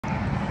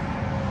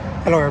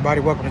Hello everybody,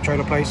 welcome to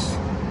Trailer Place.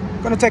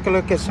 I'm going to take a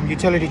look at some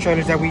utility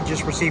trailers that we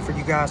just received for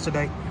you guys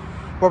today.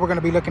 What we're going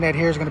to be looking at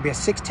here is going to be a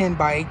 610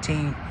 by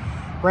 18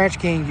 Ranch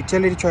King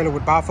utility trailer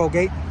with BiFold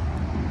gate.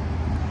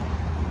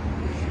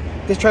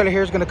 This trailer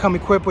here is going to come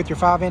equipped with your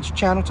 5-inch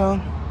channel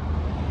tongue.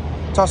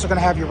 It's also going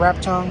to have your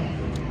wrap tongue.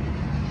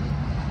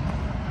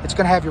 It's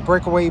going to have your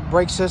breakaway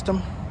brake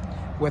system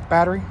with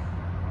battery.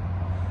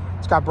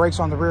 It's got brakes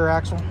on the rear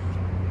axle.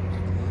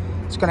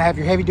 It's going to have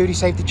your heavy duty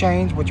safety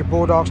chains with your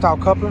Bulldog style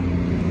coupler.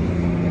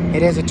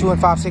 It has a 2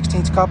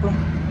 5/16 coupler.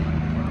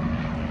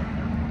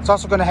 It's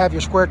also going to have your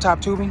square top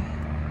tubing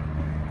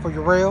for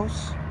your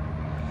rails.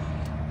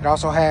 It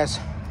also has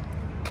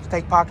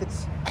stake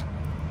pockets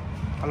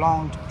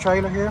along the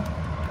trailer here,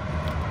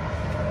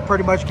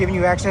 pretty much giving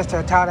you access to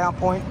a tie down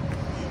point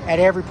at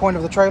every point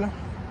of the trailer.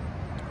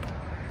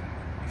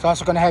 It's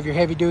also going to have your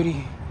heavy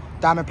duty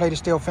diamond plated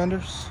steel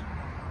fenders.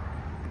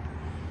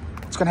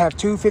 It's going to have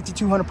two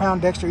 5,200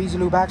 pound Dexter Easy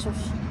Lube Axles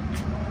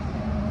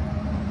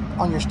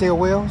on your steel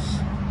wheels.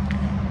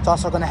 It's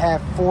also going to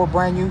have 4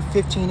 brand new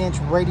 15-inch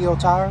Radial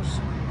Tires.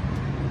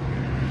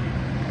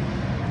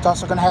 It's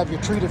also going to have your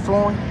treated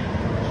flooring.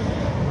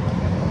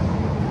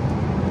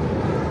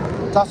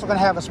 It's also going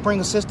to have a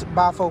spring-assisted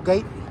BiFold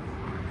gate.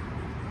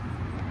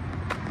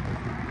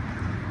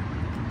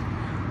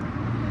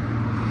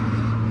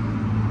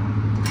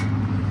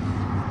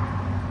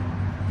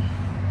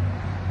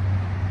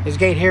 This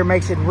gate here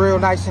makes it real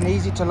nice and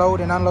easy to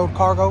load and unload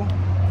cargo.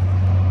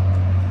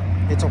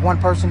 It's a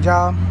one-person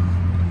job.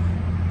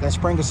 That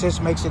spring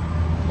assist makes it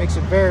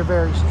very,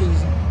 very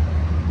easy.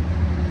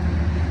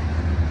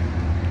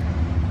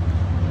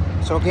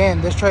 So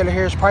again, this trailer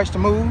here is priced to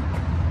move.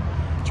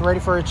 It's ready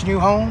for its new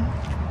home.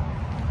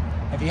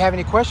 If you have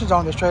any questions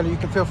on this trailer, you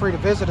can feel free to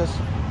visit us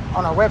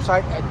on our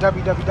website at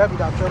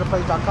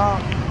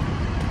www.trailerplace.com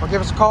or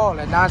give us a call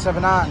at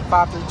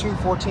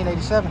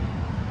 979-532-1487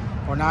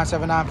 or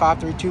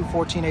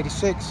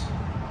 979-532-1486.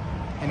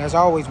 And as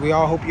always, we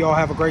all hope you all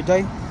have a great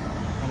day,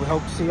 and we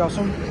hope to see y'all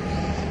soon.